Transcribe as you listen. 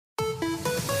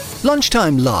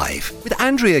Lunchtime Live with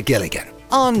Andrea Gilligan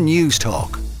on News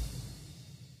Talk.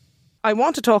 I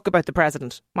want to talk about the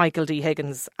President, Michael D.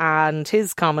 Higgins, and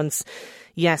his comments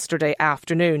yesterday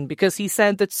afternoon, because he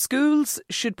said that schools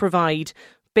should provide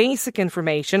basic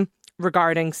information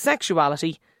regarding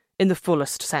sexuality in the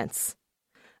fullest sense.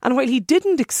 And while he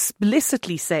didn't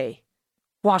explicitly say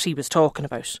what he was talking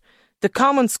about, the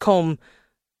comments come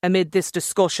amid this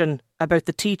discussion about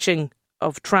the teaching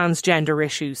of transgender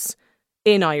issues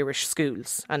in Irish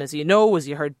schools. And as you know, as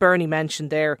you heard Bernie mention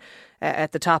there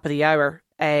at the top of the hour,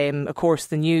 of course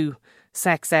the new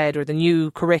sex ed or the new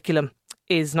curriculum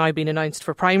is now being announced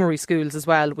for primary schools as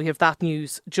well. We have that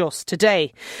news just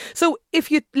today. So if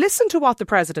you listen to what the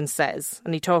President says,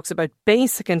 and he talks about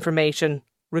basic information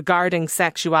regarding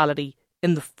sexuality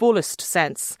in the fullest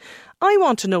sense, I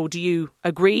want to know, do you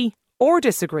agree or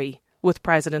disagree with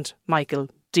President Michael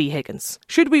D. Higgins?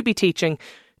 Should we be teaching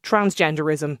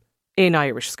transgenderism in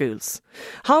Irish schools?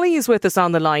 Holly is with us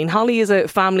on the line. Holly is a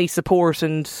family support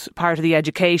and part of the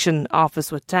education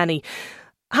office with Tenny.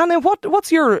 Hannah,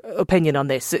 what's your opinion on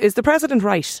this? Is the President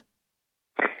right?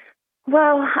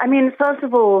 Well, I mean, first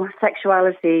of all,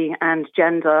 sexuality and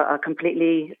gender are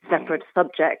completely separate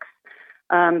subjects.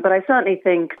 But I certainly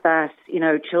think that,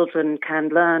 children can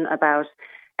learn about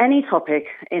any topic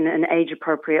in an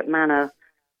age-appropriate manner.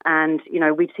 And,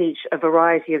 we teach a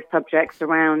variety of subjects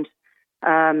around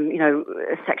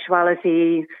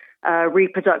sexuality,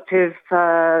 reproductive,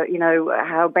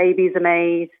 how babies are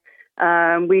made.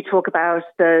 We talk about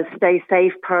the Stay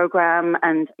Safe program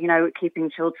and,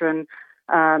 keeping children,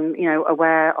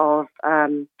 aware of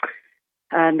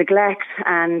neglect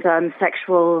and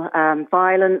sexual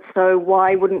violence. So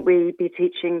why wouldn't we be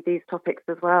teaching these topics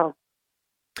as well?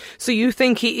 So you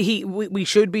think we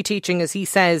should be teaching, as he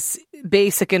says,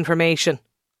 basic information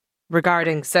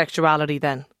regarding sexuality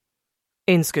then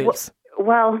in schools?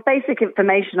 Well, basic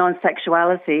information on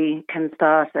sexuality can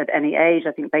start at any age.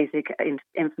 I think basic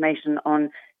information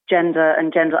on gender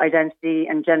and gender identity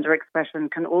and gender expression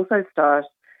can also start,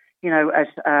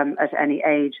 at any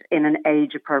age in an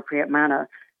age-appropriate manner.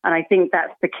 And I think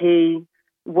that's the key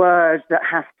word that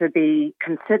has to be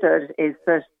considered, is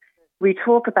that we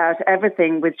talk about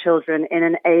everything with children in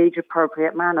an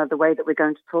age-appropriate manner. The way that we're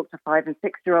going to talk to 5- and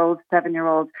 6-year-olds,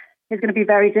 7-year-olds, is going to be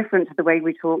very different to the way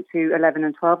we talk to 11-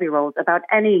 and 12-year-olds about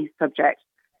any subject.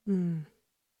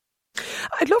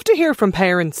 I'd love to hear from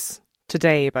parents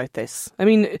today about this. I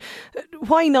mean,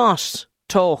 why not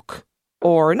talk,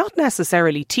 or not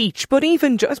necessarily teach, but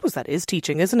even, I suppose that is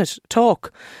teaching, isn't it?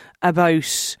 Talk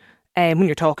about when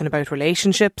you're talking about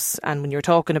relationships and when you're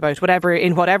talking about whatever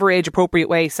age appropriate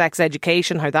way, sex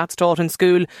education, how that's taught in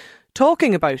school,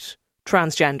 talking about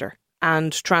transgender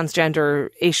and transgender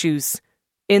issues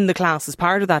in the class as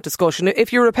part of that discussion.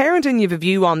 If you're a parent and you have a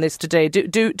view on this today,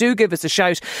 do give us a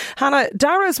shout. Hannah,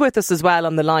 Dara's with us as well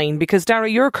on the line, because Dara,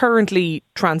 you're currently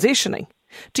transitioning.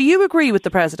 Do you agree with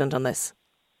the President on this?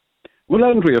 Well,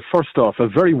 Andrea, first off, a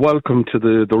very welcome to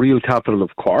the real capital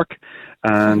of Cork.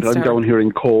 And I'm down here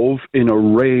in Cove in a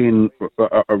rain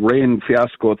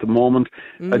fiasco at the moment.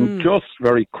 And just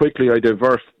very quickly, I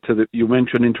divert to you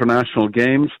mentioned international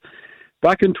games.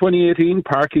 Back in 2018,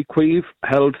 Páirc Uí Chaoimh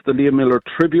held the Liam Miller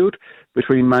tribute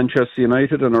between Manchester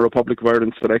United and a Republic of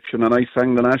Ireland selection, and I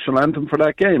sang the national anthem for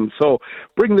that game. So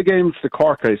bring the games to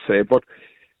Cork, I say. But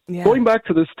going back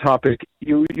to this topic,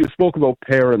 you spoke about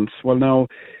parents. Well, now,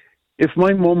 if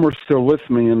my mum were still with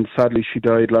me, and sadly she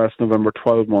died last November,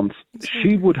 12 months,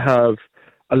 she would have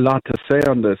a lot to say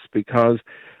on this, because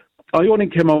I only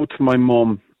came out to my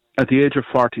mum at the age of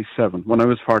 47, when I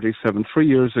was 47, 3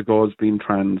 years ago, as being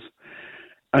trans.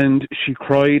 And she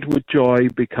cried with joy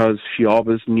because she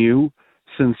always knew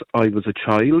since I was a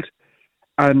child.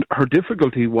 And her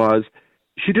difficulty was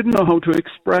she didn't know how to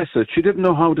express it. She didn't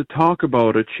know how to talk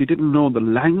about it. She didn't know the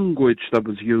language that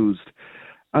was used.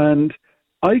 And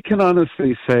I can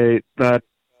honestly say that,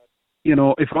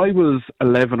 if I was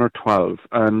 11 or 12,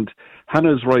 and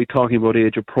Hannah's right talking about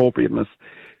age appropriateness,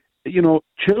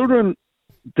 children,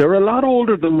 they're a lot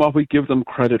older than what we give them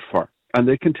credit for. And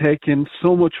they can take in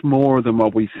so much more than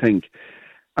what we think.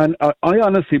 And I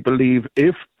honestly believe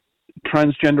if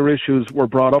transgender issues were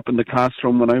brought up in the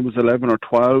classroom when I was 11 or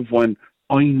 12, when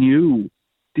I knew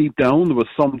deep down there was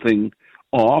something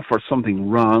off or something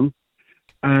wrong,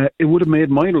 it would have made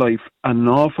my life an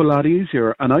awful lot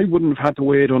easier. And I wouldn't have had to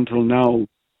wait until now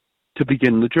to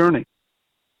begin the journey.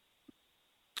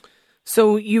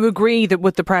 So you agree that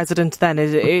with the President then,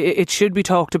 it should be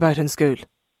talked about in school?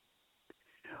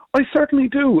 I certainly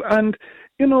do. And,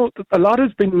 a lot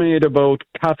has been made about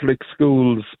Catholic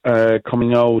schools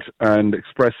coming out and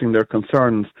expressing their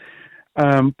concerns.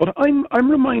 But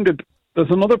I'm reminded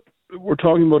we're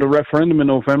talking about a referendum in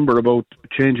November about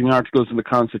changing articles in the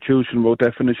Constitution about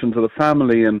definitions of the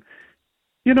family, and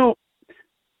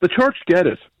the church get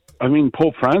it. I mean,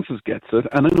 Pope Francis gets it,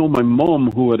 and I know my mum,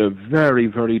 who had a very,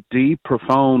 very deep,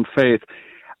 profound faith,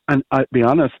 and I'll be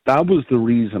honest, that was the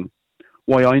reason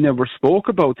why I never spoke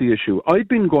about the issue. I'd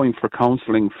been going for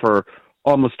counselling for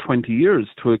almost 20 years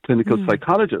to a clinical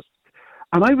psychologist,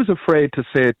 and I was afraid to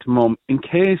say it to Mum in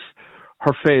case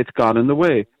her faith got in the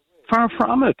way. Far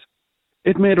from it.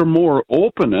 It made her more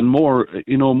open and more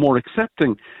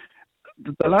accepting.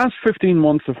 The last 15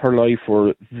 months of her life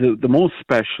were the most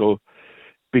special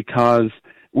because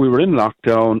we were in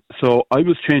lockdown, so I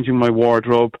was changing my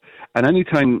wardrobe, and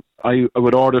anytime I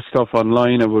would order stuff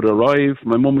online, I would arrive,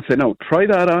 my mum would say, no, try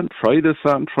that on, try this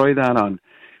on, try that on.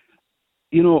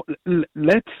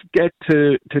 Let's get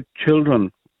to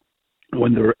children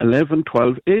when they're 11,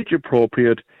 12, age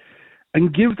appropriate,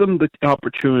 and give them the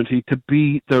opportunity to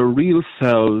be their real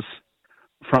selves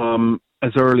from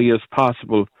as early as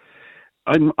possible.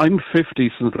 I'm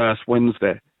 50 since last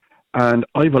Wednesday, and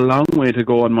I've a long way to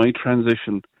go on my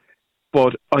transition,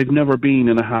 but I've never been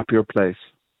in a happier place.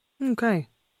 Okay.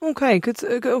 Good.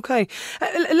 Okay.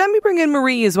 Let me bring in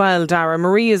Marie as well, Dara.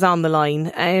 Marie is on the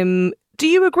line. Do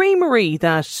you agree, Marie,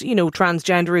 that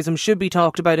transgenderism should be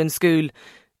talked about in school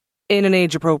in an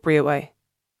age-appropriate way?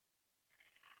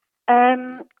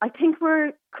 I think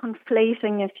we're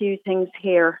conflating a few things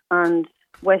here, and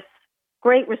with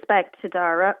great respect to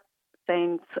Dara,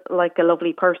 sounds like a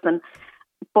lovely person,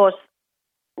 but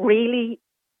really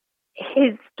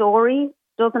his story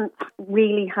doesn't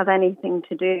really have anything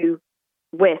to do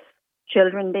with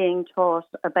children being taught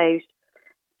a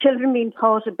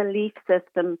belief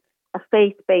system, a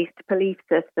faith-based belief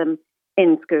system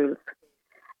in schools.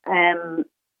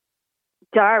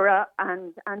 Dara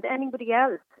and anybody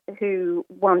else who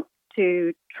wants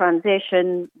to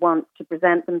transition, wants to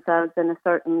present themselves in a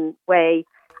certain way,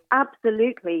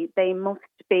 absolutely, they must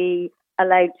be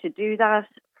allowed to do that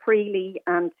freely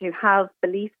and to have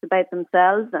beliefs about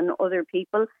themselves and other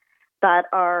people that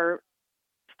are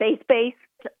faith-based,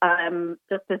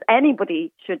 just as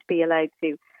anybody should be allowed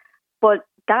to. But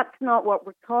that's not what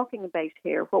we're talking about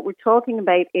here. What we're talking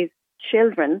about is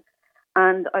children.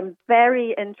 And I'm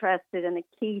very interested in a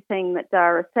key thing that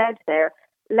Dara said there.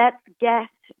 Let's get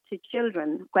to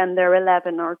children when they're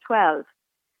 11 or 12.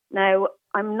 Now,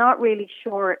 I'm not really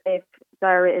sure if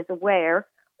Dara is aware,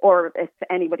 or if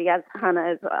anybody else,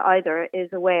 Hannah is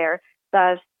aware,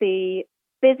 that the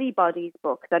Busybodies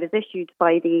book that is issued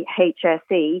by the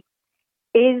HSE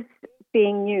is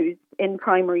being used in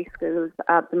primary schools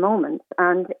at the moment.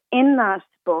 And in that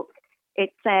book,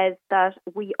 it says that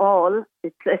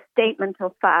it's a statement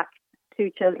of fact to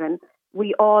children,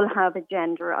 we all have a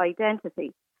gender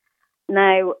identity.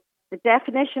 Now, the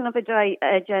definition of a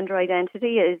gender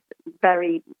identity is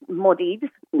very muddied.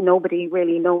 Nobody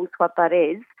really knows what that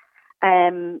is.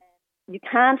 You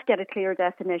can't get a clear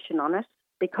definition on it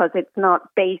because it's not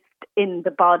based in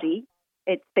the body.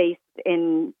 It's based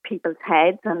in people's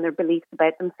heads and their beliefs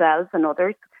about themselves and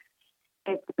others.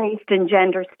 It's based in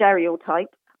gender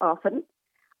stereotypes often.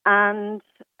 And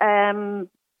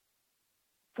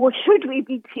should we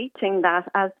be teaching that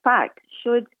as fact?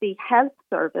 Should the health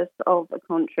service of a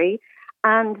country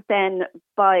and then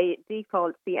by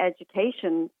default the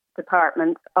education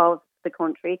department of the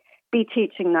country be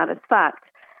teaching that as fact?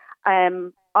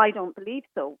 I don't believe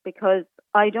so, because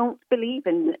I don't believe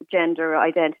in gender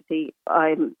identity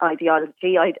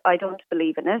ideology. I don't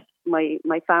believe in it.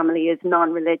 My family is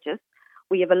non-religious.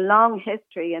 We have a long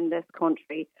history in this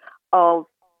country of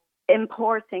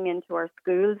importing into our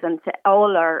schools and to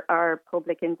all our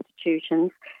public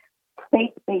institutions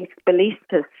faith-based belief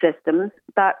systems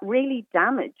that really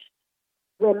damage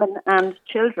women and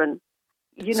children.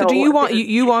 So do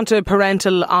you want a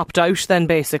parental opt-out then,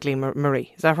 basically,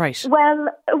 Marie? Is that right? Well,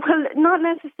 not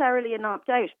necessarily an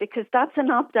opt-out, because that's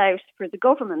an opt-out for the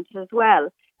government as well.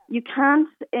 You can't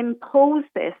impose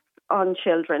this on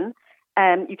children.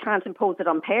 You can't impose it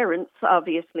on parents,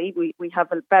 obviously. We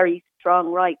have a very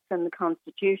strong rights in the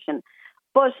Constitution.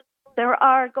 But there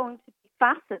are going to be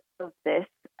facets of this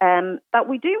that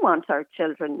we do want our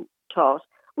children taught.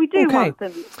 We do want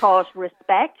them taught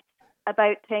respect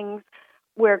about things.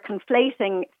 We're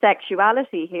conflating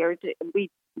sexuality here. We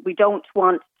don't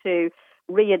want to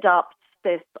readopt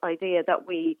this idea that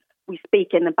we speak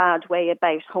in a bad way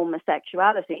about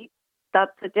homosexuality.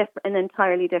 That's an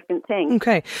entirely different thing.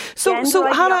 Okay, so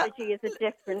Hannah, ideology is a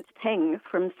different thing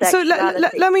from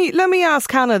sexuality. So let me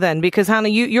ask Hannah then, because Hannah,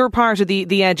 you're part of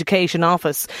the education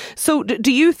office. So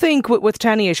do you think with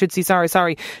Tenny,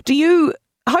 do you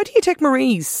How do you take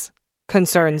Marie's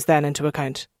concerns then into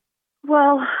account?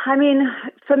 Well, I mean,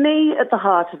 for me, at the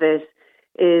heart of it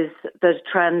is that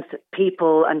trans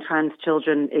people and trans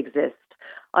children exist.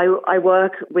 I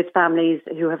work with families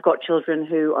who have got children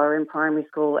who are in primary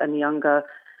school and younger.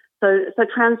 So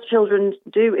trans children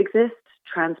do exist.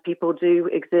 Trans people do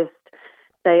exist.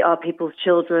 They are people's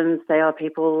children. They are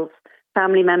people's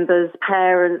family members,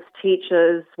 parents,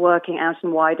 teachers, working out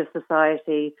in wider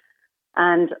society.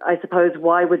 And I suppose,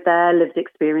 why would their lived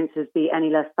experiences be any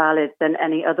less valid than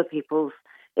any other people's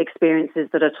experiences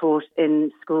that are taught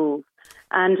in schools?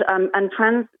 And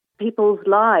trans people's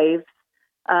lives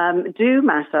do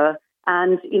matter,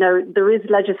 and there is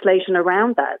legislation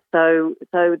around that. So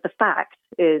the fact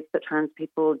is that trans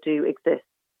people do exist,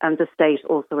 and the state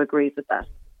also agrees with that.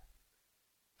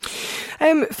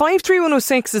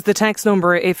 53106 is the text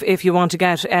number if you want to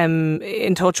get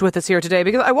in touch with us here today,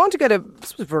 because I want to get a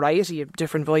variety of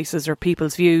different voices or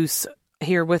people's views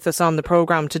here with us on the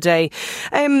programme today.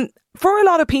 For a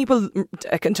lot of people,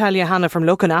 I can tell you, Hannah, from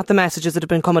looking at the messages that have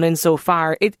been coming in so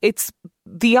far, it's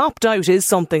the opt-out is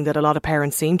something that a lot of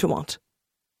parents seem to want.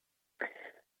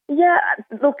 Yeah,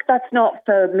 look, that's not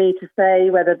for me to say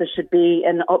whether there should be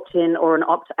an opt-in or an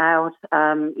opt-out.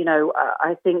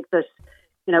 I think that,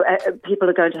 people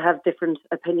are going to have different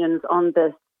opinions on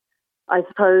this. I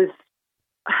suppose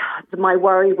my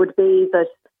worry would be that,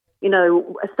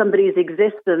 somebody's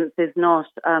existence is not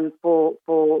for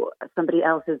somebody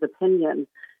else's opinion,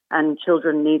 and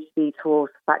children need to be taught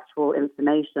factual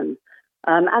information.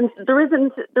 And there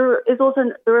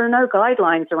are no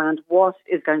guidelines around what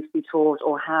is going to be taught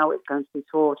or how it's going to be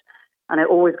taught. And I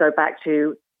always go back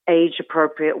to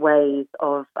age-appropriate ways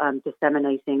of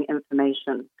disseminating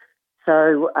information.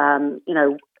 So,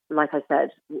 like I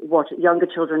said, what younger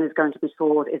children is going to be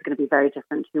taught is going to be very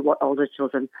different to what older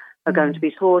children are going to be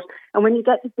taught. And when you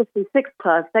get to 56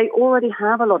 plus, they already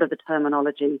have a lot of the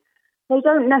terminology. They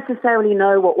don't necessarily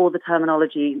know what all the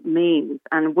terminology means.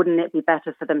 And wouldn't it be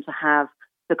better for them to have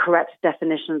the correct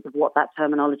definitions of what that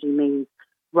terminology means,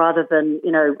 rather than,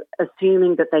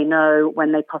 assuming that they know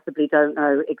when they possibly don't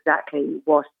know exactly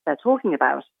what they're talking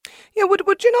about? Yeah,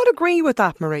 would you not agree with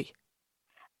that, Marie?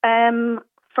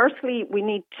 Firstly, we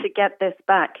need to get this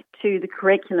back to the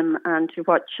curriculum and to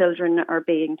what children are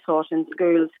being taught in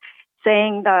schools.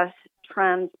 Saying that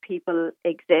trans people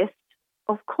exist,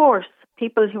 of course,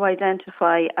 people who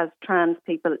identify as trans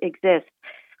people exist.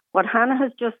 What Hannah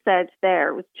has just said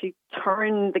there was to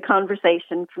turn the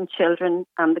conversation from children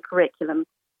and the curriculum,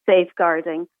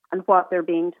 safeguarding, and what they're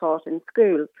being taught in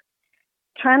schools.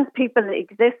 Trans people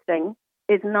existing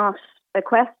is not a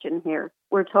question here.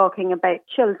 We're talking about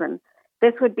children.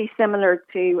 This would be similar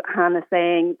to Hannah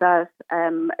saying that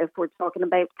if we're talking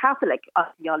about Catholic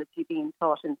ideology being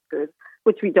taught in schools,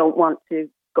 which we don't want to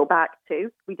go back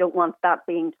to, we don't want that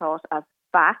being taught as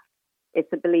fact,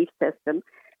 it's a belief system,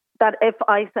 that if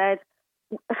I said,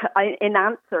 in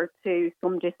answer to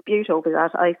some dispute over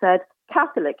that, I said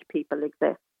Catholic people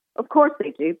exist. Of course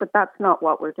they do, but that's not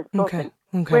what we're discussing.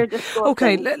 Okay. We're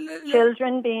discussing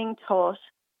children being taught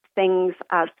things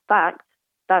as facts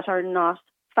that are not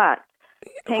facts.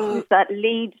 Things that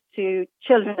lead to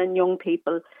children and young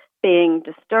people being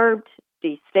disturbed,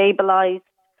 destabilised,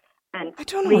 and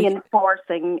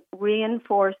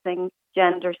reinforcing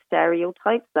gender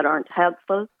stereotypes that aren't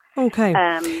helpful. Okay.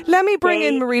 Let me bring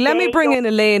in Marie. Let me bring in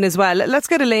Elaine as well. Let's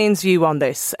get Elaine's view on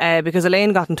this, because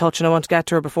Elaine got in touch and I want to get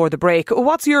to her before the break.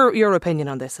 What's your opinion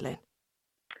on this, Elaine?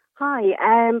 Hi.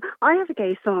 I have a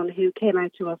gay son who came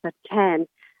out to us at 10.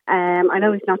 I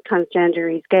know he's not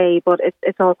transgender, he's gay, but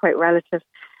it's all quite relative.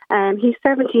 He's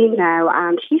 17 now,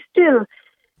 and he's in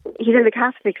a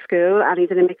Catholic school and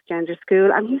he's in a mixed gender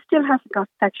school, and he still hasn't got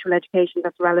sexual education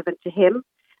that's relevant to him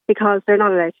because they're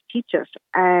not allowed to teach it.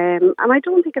 And I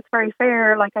don't think it's very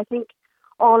fair. Like, I think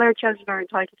all our children are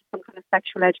entitled to some kind of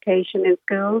sexual education in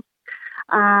schools.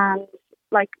 And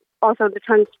also the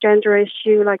transgender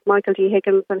issue, like Michael D.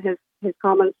 Higgins and his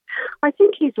comments, I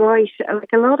think he's right.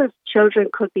 Like, a lot of children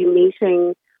could be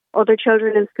meeting other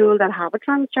children in school that have a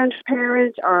transgender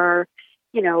parent or,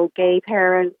 gay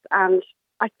parents. And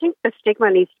I think the stigma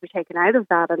needs to be taken out of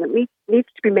that, and it needs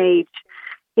to be made,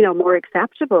 more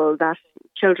acceptable that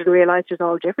children realise there's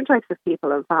all different types of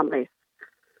people and families.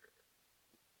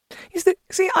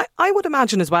 I would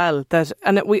imagine as well that,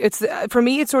 and for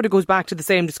me, it sort of goes back to the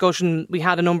same discussion we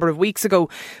had a number of weeks ago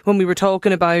when we were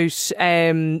talking about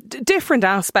different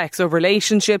aspects of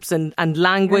relationships and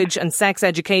language and sex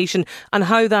education, and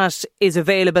how that is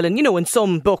available and, in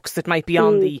some books that might be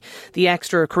on the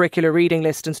extracurricular reading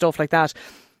list and stuff like that.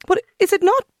 But is it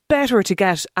not better to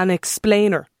get an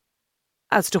explainer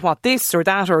as to what this or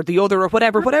that or the other or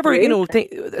whatever,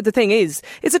 the thing is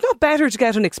it not better to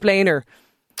get an explainer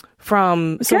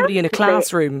from somebody in a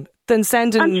classroom than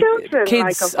sending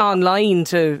kids online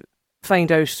to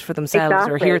find out for themselves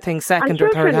or hear things second or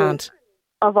third hand?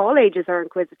 Of all ages are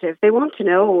inquisitive. They want to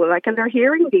know, and they're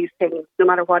hearing these things no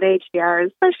matter what age they are,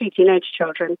 especially teenage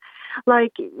children.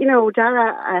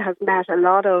 Dara has met a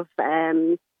lot of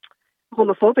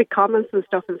homophobic comments and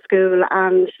stuff in school,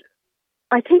 and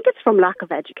I think it's from lack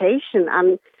of education,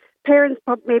 and parents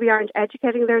maybe aren't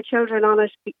educating their children on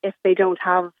it if they don't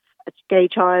have a gay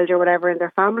child or whatever in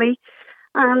their family.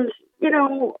 And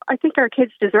I think our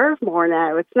kids deserve more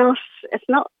now. It's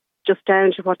not just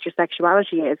down to what your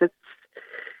sexuality is. It's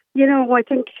I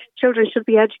think children should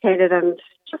be educated and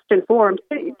just informed.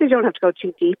 They don't have to go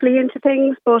too deeply into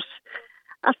things, but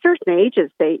at certain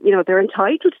ages, they're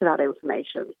entitled to that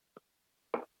information.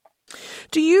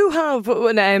 Do you have,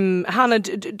 Hannah,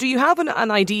 do you have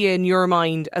an idea in your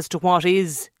mind as to what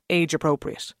is age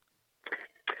appropriate?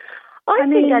 I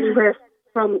think anywhere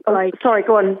from,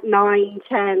 go on, 9,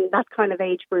 10, that kind of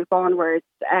age group onwards,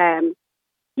 kind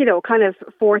of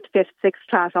 4th, 5th, 6th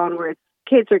class onwards,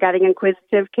 kids are getting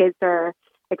inquisitive, kids are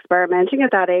experimenting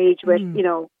at that age with,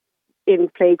 in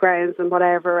playgrounds and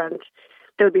whatever, and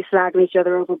they'll be slagging each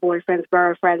other over boyfriends,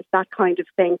 girlfriends, that kind of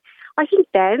thing. I think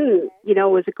then,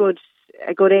 is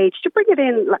a good age to bring it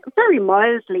in very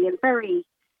mildly and very,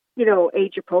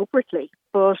 age appropriately.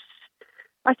 But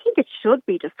I think it should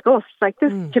be discussed.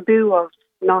 This taboo of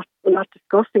not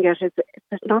discussing it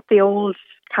is not the old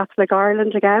Catholic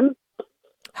Ireland again.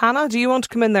 Hannah, do you want to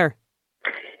come in there?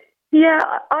 Yeah,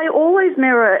 I always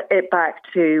mirror it back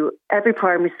to every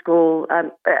primary school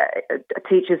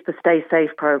teaches the Stay Safe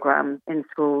programme in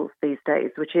schools these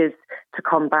days, which is to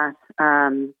combat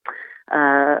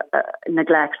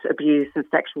neglect, abuse and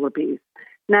sexual abuse.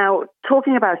 Now,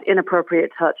 talking about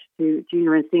inappropriate touch to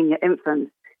junior and senior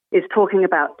infants is talking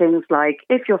about things like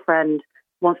if your friend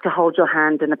wants to hold your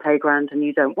hand in a playground and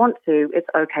you don't want to, it's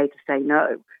okay to say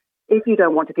no. If you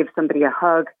don't want to give somebody a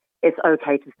hug, it's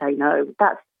okay to say no.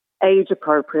 That's age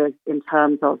appropriate in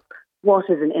terms of what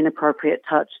is an inappropriate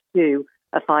touch to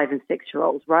a 5 and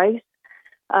 6-year-old, right?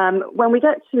 When we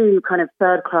get to kind of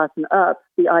 3rd class and up,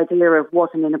 the idea of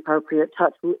what an inappropriate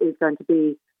touch is going to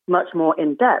be much more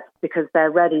in depth because they're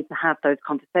ready to have those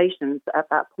conversations at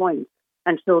that point,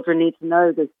 and children need to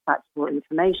know this factual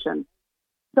information.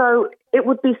 So it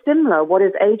would be similar. What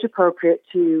is age appropriate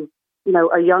to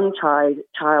a young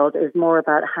child is more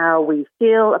about how we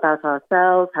feel about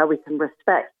ourselves, how we can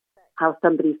respect how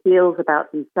somebody feels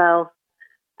about themselves.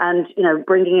 And,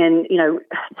 bringing in,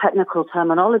 technical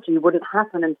terminology wouldn't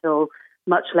happen until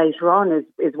much later on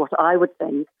is what I would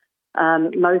think.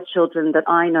 Most children that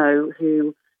I know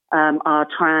who are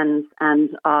trans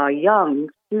and are young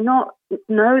do not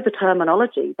know the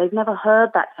terminology. They've never heard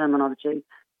that terminology.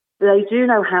 They do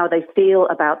know how they feel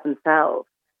about themselves,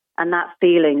 and that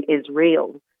feeling is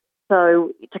real.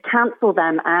 So to cancel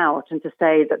them out and to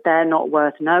say that they're not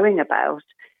worth knowing about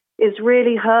is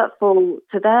really hurtful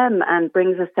to them and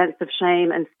brings a sense of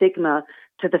shame and stigma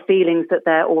to the feelings that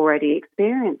they're already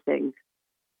experiencing.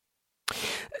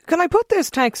 Can I put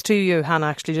this text to you, Hannah,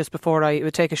 actually, just before I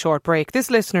would take a short break? This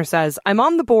listener says, I'm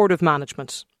on the board of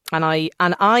management and I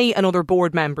and other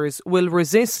board members will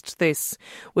resist this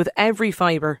with every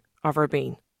fibre of our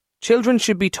being. Children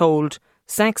should be told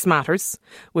sex matters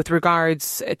with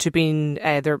regards to being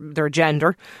their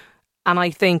gender. And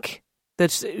I think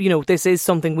that, this is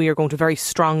something we are going to very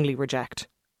strongly reject.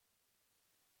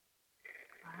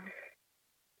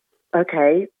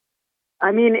 Okay.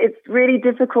 I mean, it's really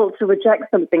difficult to reject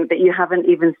something that you haven't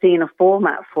even seen a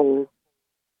format for.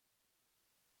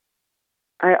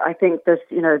 I think that,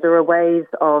 there are ways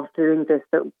of doing this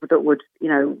that would,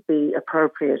 be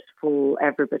appropriate for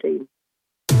everybody.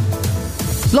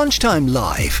 Lunchtime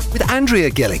Live with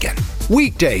Andrea Gilligan.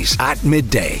 Weekdays at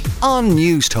midday on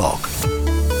News Talk.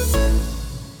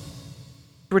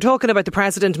 We're talking about the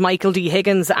President, Michael D.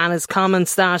 Higgins, and his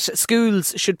comments that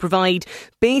schools should provide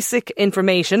basic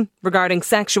information regarding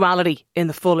sexuality in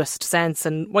the fullest sense.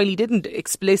 And while he didn't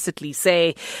explicitly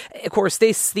say, of course,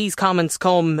 these comments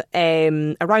come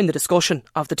around the discussion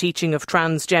of the teaching of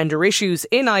transgender issues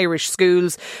in Irish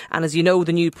schools. And as you know,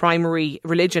 the new primary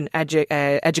religion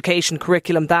education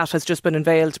curriculum, that has just been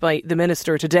unveiled by the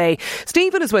Minister today.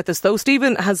 Stephen is with us, though.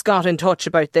 Stephen has got in touch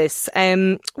about this.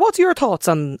 What's your thoughts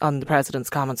on the President's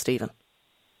comments? Stephen?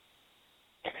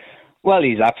 Well,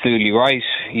 he's absolutely right.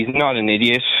 He's not an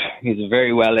idiot. He's a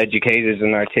very well educated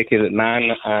and articulate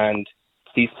man, and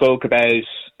he spoke about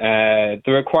the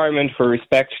requirement for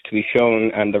respect to be shown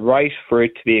and the right for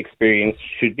it to be experienced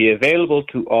should be available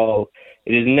to all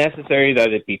It is necessary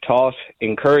that it be taught,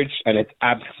 encouraged, and its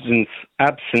absence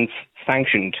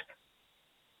sanctioned.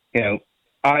 You know,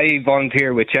 I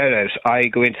volunteer with Shout Out. I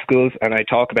go into schools and I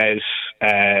talk about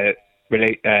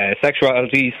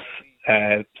sexualities,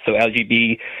 so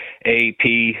LGBT,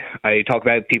 AP. I talk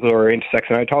about people who are intersex,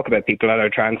 and I talk about people that are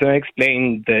trans, and I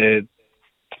explain the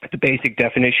basic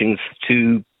definitions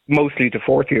mostly to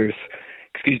fourth years.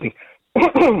 Excuse me.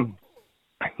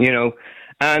 You know,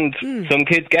 and some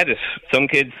kids get it. Some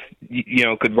kids, you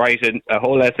know, could write a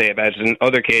whole essay about it, and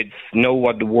other kids know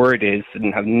what the word is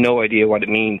and have no idea what it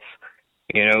means,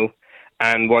 you know.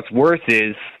 And what's worse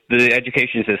is the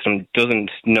education system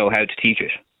doesn't know how to teach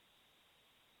it.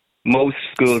 Most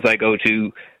schools I go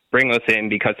to bring us in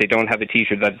because they don't have a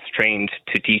teacher that's trained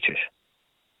to teach it.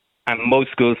 And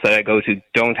most schools that I go to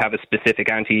don't have a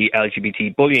specific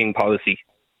anti-LGBT bullying policy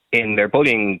in their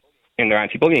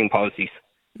anti-bullying policies.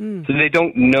 So they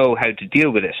don't know how to deal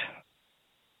with it.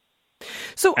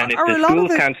 So, and if the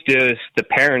schools can't do it, the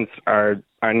parents are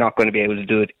not going to be able to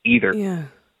do it either. Yeah.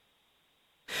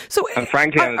 So, and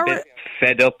frankly, I'm a bit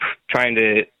fed up trying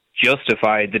to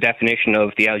justify the definition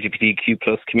of the LGBTQ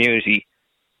plus community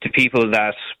to people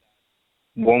that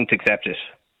won't accept it.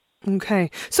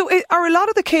 Okay. So are a lot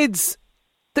of the kids,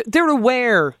 they're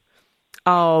aware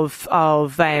of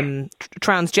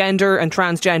transgender and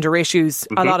transgender issues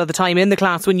a lot of the time in the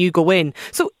class when you go in.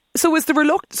 So is the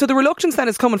reluctance then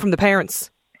is coming from the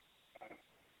parents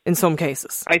in some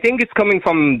cases? I think it's coming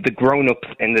from the grown-ups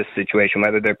in this situation,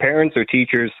 whether they're parents or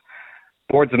teachers,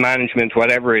 boards of management,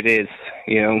 whatever it is,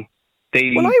 you know.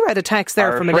 Well, I read a text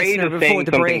there from a listener before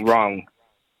the break. Wrong.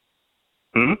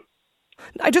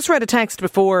 I just read a text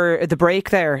before the break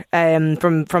there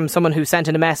from someone who sent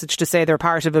in a message to say they're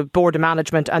part of a board of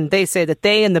management, and they say that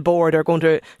they and the board are going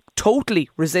to totally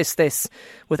resist this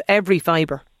with every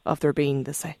fibre of their being,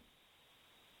 they say.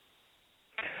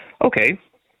 Okay,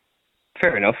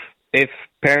 fair enough. If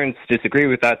parents disagree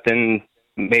with that, then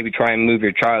maybe try and move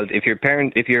your child. If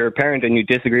you're a parent and you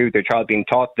disagree with your child being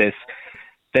taught this,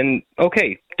 then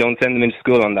okay, don't send them into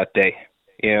school on that day,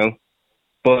 you know.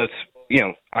 But you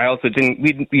know, I also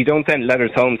we don't send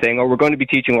letters home saying, oh, we're going to be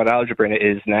teaching what algebra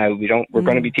is now. We're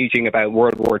going to be teaching about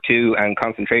World War II and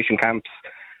concentration camps.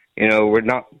 You know, we're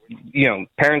not, you know,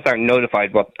 parents aren't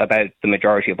notified about the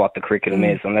majority of what the curriculum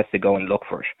is unless they go and look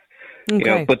for it. Okay. You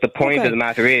know, but the point of the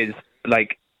matter is,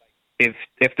 like, if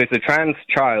there's a trans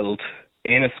child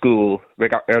in a school,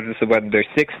 regardless of whether they're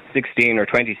 6, 16 or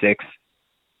 26,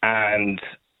 and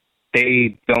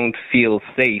they don't feel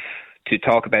safe to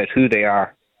talk about who they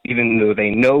are, even though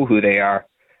they know who they are,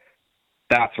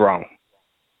 that's wrong.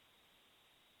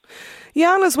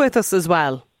 Jana's with us as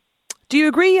well. Do you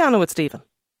agree, Jana, with Stephen?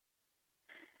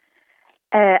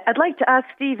 I'd like to ask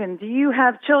Stephen, do you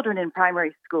have children in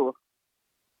primary school?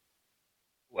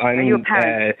 Are you a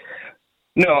parent?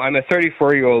 No, I'm a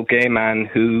 34-year-old gay man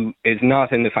who is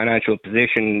not in the financial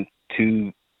position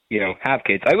to, you know, have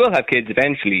kids. I will have kids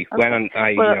eventually when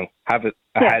I have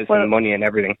a house and money and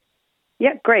everything.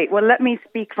 Yeah, great. Well, let me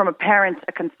speak from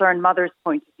a concerned mother's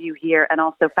point of view here, and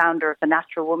also founder of the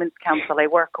Natural Women's Council. I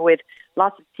work with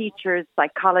lots of teachers,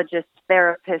 psychologists,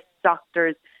 therapists,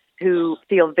 doctors who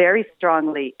feel very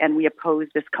strongly, and we oppose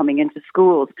this coming into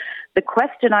schools. The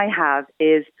question I have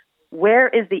is, where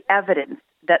is the evidence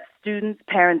that students,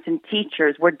 parents, and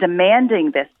teachers were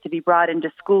demanding this to be brought into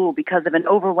school because of an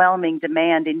overwhelming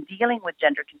demand in dealing with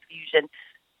gender confusion?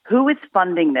 Who is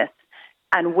funding this?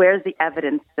 And where's the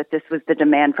evidence that this was the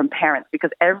demand from parents?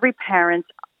 Because every parent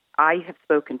I have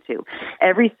spoken to,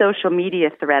 every social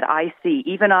media thread I see,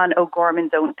 even on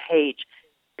O'Gorman's own page,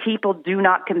 people do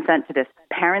not consent to this.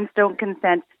 Parents don't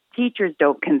consent. Teachers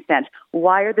don't consent.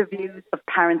 Why are the views of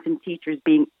parents and teachers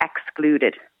being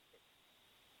excluded?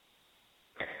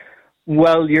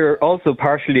 Well, you're also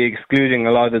partially excluding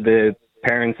a lot of the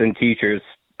parents and teachers.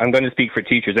 I'm going to speak for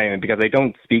teachers anyway, because I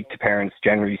don't speak to parents,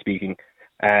 generally speaking.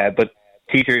 But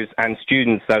teachers and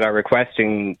students that are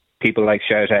requesting people like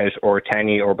Shout Out or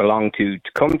Tenny or Belong to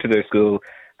come to their school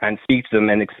and speak to them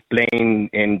and explain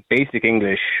in basic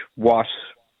English what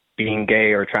being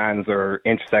gay or trans or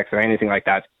intersex or anything like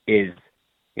that is,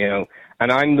 you know.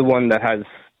 And I'm the one that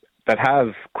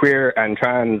have queer and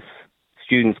trans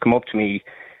students come up to me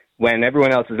when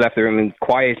everyone else has left the room and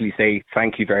quietly say,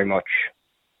 thank you very much.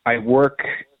 I work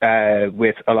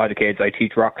with a lot of kids. I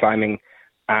teach rock climbing.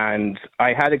 And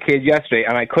I had a kid yesterday,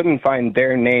 and I couldn't find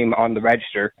their name on the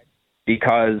register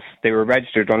because they were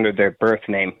registered under their birth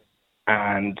name.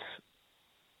 And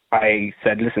I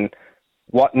said, listen,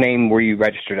 what name were you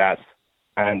registered as?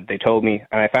 And they told me,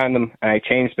 and I found them, and I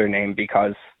changed their name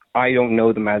because I don't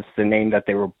know them as the name that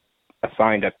they were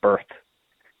assigned at birth,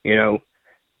 you know.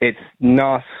 It's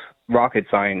not rocket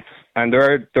science. And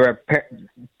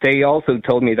they also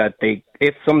told me that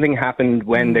if something happened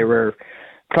when they were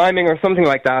climbing or something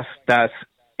like that, that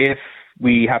if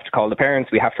we have to call the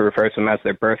parents, we have to refer to them as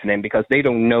their birth name, because they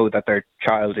don't know that their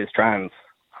child is trans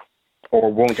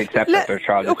or won't accept that their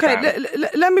child is trans. Okay,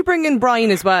 let me bring in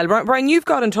Brian as well. Brian, you've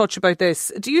got in touch about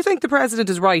this. Do you think the President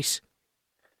is right?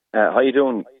 How you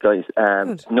doing, guys?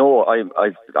 No,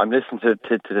 I'm listening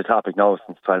to the topic now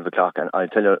since 12 o'clock, and I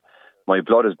tell you, my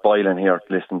blood is boiling here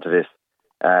listening to this.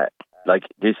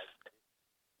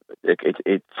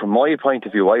 From my point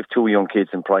of view, I have 2 young kids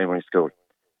in primary school,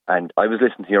 and I was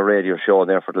listening to your radio show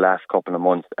there for the last couple of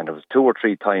months, and there was 2 or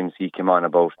 3 times he came on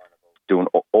about doing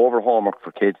over homework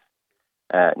for kids,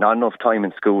 not enough time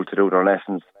in school to do their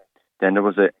lessons. Then there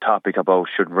was a topic about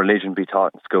should religion be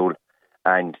taught in school,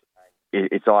 and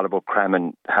it's all about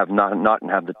cramming, not having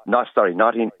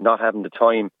the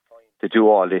time to do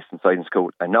all this inside in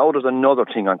school. And now there's another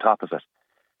thing on top of it.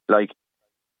 Like,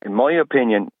 in my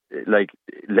opinion, like,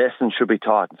 lessons should be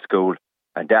taught in school,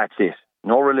 and that's it.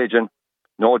 No religion,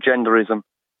 no genderism,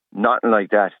 nothing like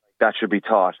that. That should be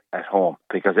taught at home,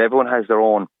 because everyone has their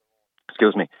own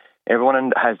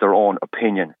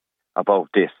opinion about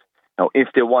this. Now, if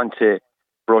they want to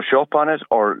brush up on it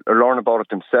or learn about it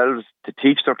themselves to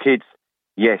teach their kids,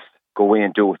 yes, go away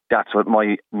and do it. That's what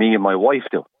me and my wife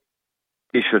do.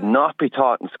 It should not be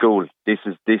taught in school. This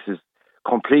is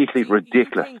completely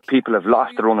ridiculous. People have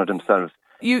lost the run of themselves.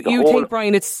 You think,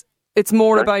 Brian, it's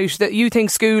more about that? You think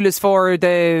school is for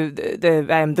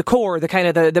the core, the kind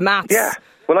of the maths? Yeah.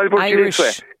 Well, I'll put it this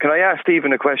way. Can I ask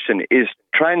Stephen a question? Is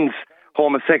trans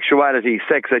homosexuality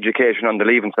sex education on the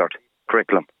Leaving Cert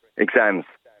curriculum exams?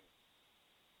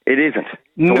 It isn't.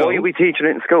 No. So why are we teaching it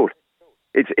in school?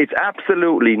 It's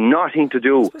absolutely nothing to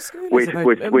do with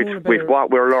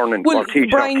what we're learning or teaching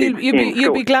Brian, our kids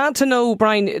you'll be glad to know,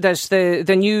 Brian, that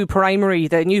the new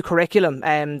curriculum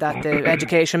that the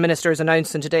Education Minister has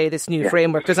announced in today, this new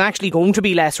framework, there's actually going to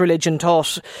be less religion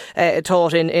taught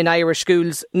in Irish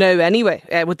schools now anyway,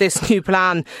 with this new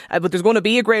plan. But there's going to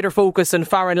be a greater focus on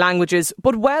foreign languages.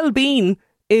 But well-being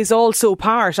is also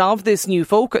part of this new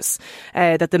focus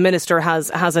that the Minister has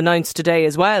announced today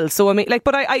as well. So, I mean,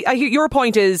 but I your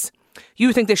point is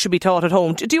you think this should be taught at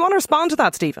home. Do you want to respond to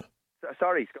that, Stephen?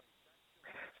 Sorry.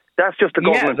 That's just the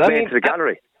government playing to the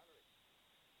gallery.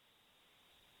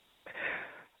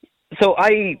 So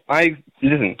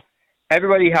listen,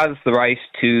 everybody has the right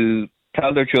to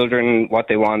tell their children what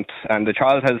they want, and the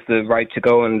child has the right to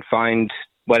go and find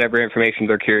whatever information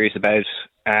they're curious about.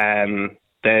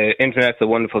 The internet's a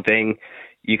wonderful thing.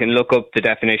 You can look up the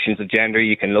definitions of gender.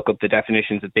 You can look up the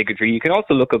definitions of bigotry. You can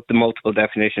also look up the multiple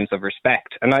definitions of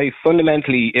respect. And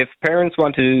fundamentally, if parents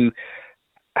want to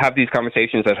have these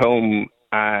conversations at home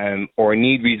or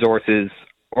need resources,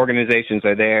 organisations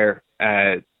are there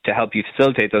to help you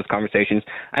facilitate those conversations.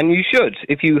 And you should.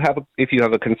 If you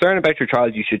have a concern about your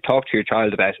child, you should talk to your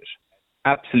child about it.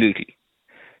 Absolutely.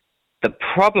 The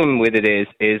problem with it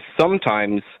is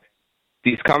sometimes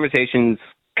these conversations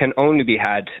can only be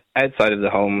had outside of the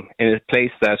home in a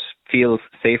place that feels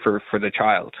safer for the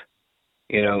child.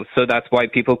 So that's why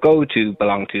people go to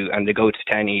Belong To, and they go to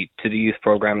Tenny, to the youth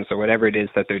programs or whatever it is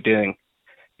that they're doing,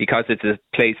 because it's a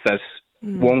place that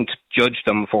won't judge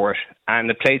them for it,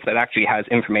 and a place that actually has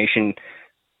information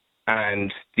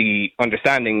and the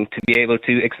understanding to be able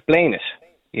to explain it,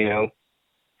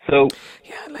 So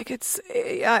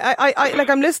yeah,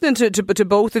 I'm listening to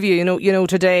both of you,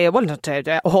 today. Well, not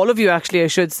today, all of you actually, I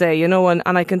should say, and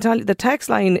I can tell you the text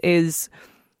line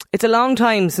it's a long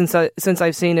time since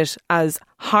I've seen it as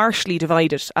harshly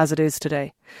divided as it is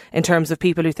today, in terms of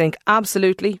people who think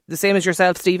absolutely the same as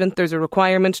yourself, Stephen. There's a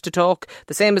requirement to talk,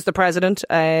 the same as the President,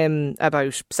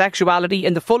 about sexuality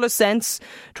in the fullest sense,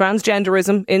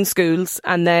 transgenderism in schools,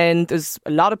 and then there's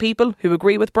a lot of people who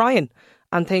agree with Brian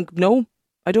and think no,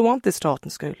 I don't want this taught in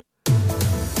school.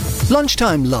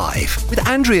 Lunchtime Live with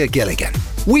Andrea Gilligan.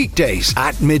 Weekdays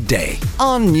at midday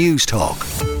on News Talk.